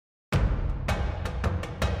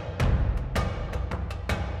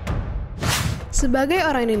Sebagai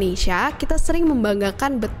orang Indonesia, kita sering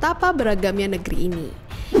membanggakan betapa beragamnya negeri ini.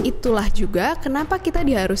 Itulah juga kenapa kita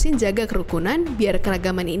diharusin jaga kerukunan biar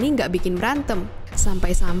keragaman ini nggak bikin berantem.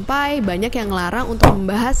 Sampai-sampai banyak yang ngelarang untuk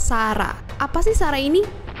membahas SARA. Apa sih SARA ini?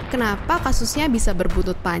 Kenapa kasusnya bisa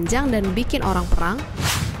berbuntut panjang dan bikin orang perang?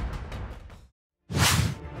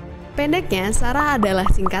 Pendeknya, SARA adalah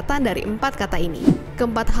singkatan dari 4 kata ini.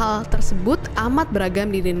 Keempat hal tersebut amat beragam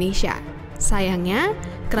di Indonesia. Sayangnya,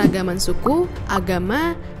 keragaman suku,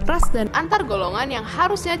 agama, ras, dan antar golongan yang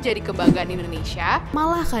harusnya jadi kebanggaan Indonesia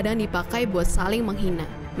malah kadang dipakai buat saling menghina.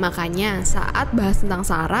 Makanya saat bahas tentang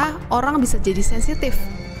SARA, orang bisa jadi sensitif.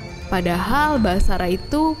 Padahal bahas SARA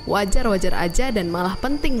itu wajar-wajar aja dan malah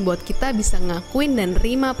penting buat kita bisa ngakuin dan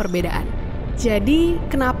nerima perbedaan. Jadi,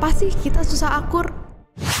 kenapa sih kita susah akur?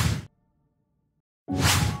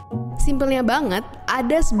 Simpelnya banget,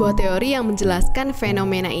 ada sebuah teori yang menjelaskan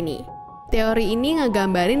fenomena ini. Teori ini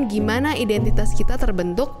ngegambarin gimana identitas kita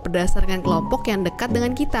terbentuk berdasarkan kelompok yang dekat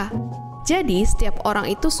dengan kita. Jadi, setiap orang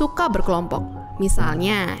itu suka berkelompok.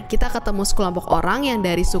 Misalnya, kita ketemu sekelompok orang yang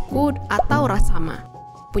dari suku atau ras sama,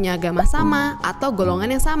 punya agama sama, atau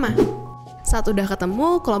golongan yang sama. Saat udah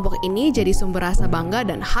ketemu, kelompok ini jadi sumber rasa bangga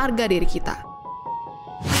dan harga diri kita.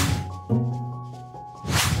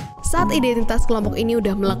 Saat identitas kelompok ini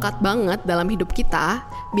udah melekat banget dalam hidup kita,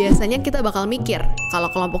 biasanya kita bakal mikir kalau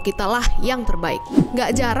kelompok kita lah yang terbaik.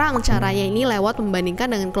 Gak jarang caranya ini lewat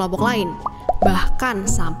membandingkan dengan kelompok lain, bahkan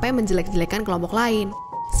sampai menjelek-jelekan kelompok lain.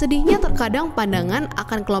 Sedihnya terkadang pandangan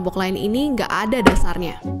akan kelompok lain ini gak ada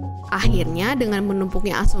dasarnya. Akhirnya dengan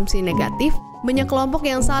menumpuknya asumsi negatif, banyak kelompok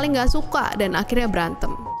yang saling gak suka dan akhirnya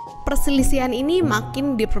berantem. Perselisihan ini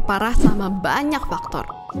makin diperparah sama banyak faktor.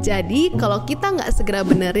 Jadi, kalau kita nggak segera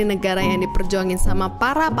benerin negara yang diperjuangin sama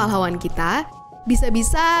para pahlawan kita,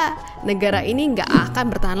 bisa-bisa negara ini nggak akan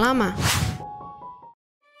bertahan lama.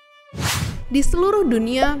 Di seluruh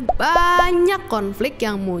dunia, banyak konflik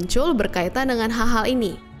yang muncul berkaitan dengan hal-hal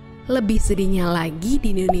ini. Lebih sedihnya lagi,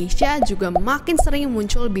 di Indonesia juga makin sering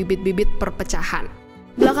muncul bibit-bibit perpecahan.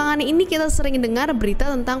 Belakangan ini kita sering dengar berita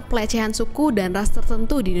tentang pelecehan suku dan ras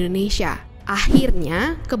tertentu di Indonesia.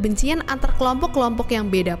 Akhirnya, kebencian antar kelompok-kelompok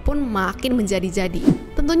yang beda pun makin menjadi-jadi.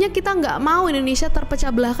 Tentunya kita nggak mau Indonesia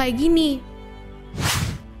terpecah belah kayak gini.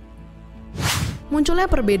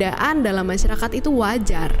 Munculnya perbedaan dalam masyarakat itu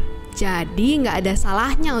wajar. Jadi, nggak ada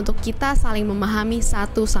salahnya untuk kita saling memahami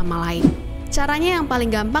satu sama lain. Caranya yang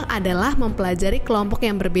paling gampang adalah mempelajari kelompok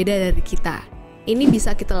yang berbeda dari kita. Ini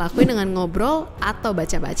bisa kita lakuin dengan ngobrol atau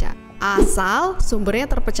baca-baca. Asal sumbernya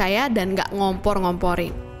terpercaya dan nggak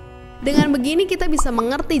ngompor-ngomporin. Dengan begini kita bisa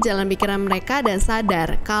mengerti jalan pikiran mereka dan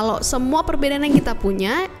sadar kalau semua perbedaan yang kita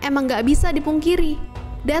punya emang gak bisa dipungkiri.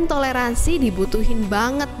 Dan toleransi dibutuhin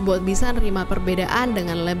banget buat bisa nerima perbedaan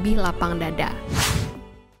dengan lebih lapang dada.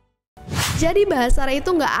 Jadi bahas SARA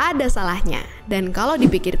itu gak ada salahnya. Dan kalau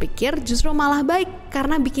dipikir-pikir justru malah baik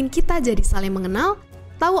karena bikin kita jadi saling mengenal,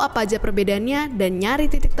 tahu apa aja perbedaannya dan nyari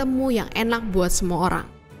titik temu yang enak buat semua orang.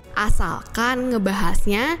 Asalkan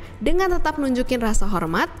ngebahasnya dengan tetap nunjukin rasa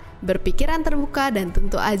hormat, berpikiran terbuka, dan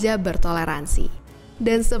tentu aja bertoleransi.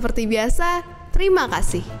 Dan seperti biasa, terima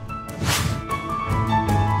kasih.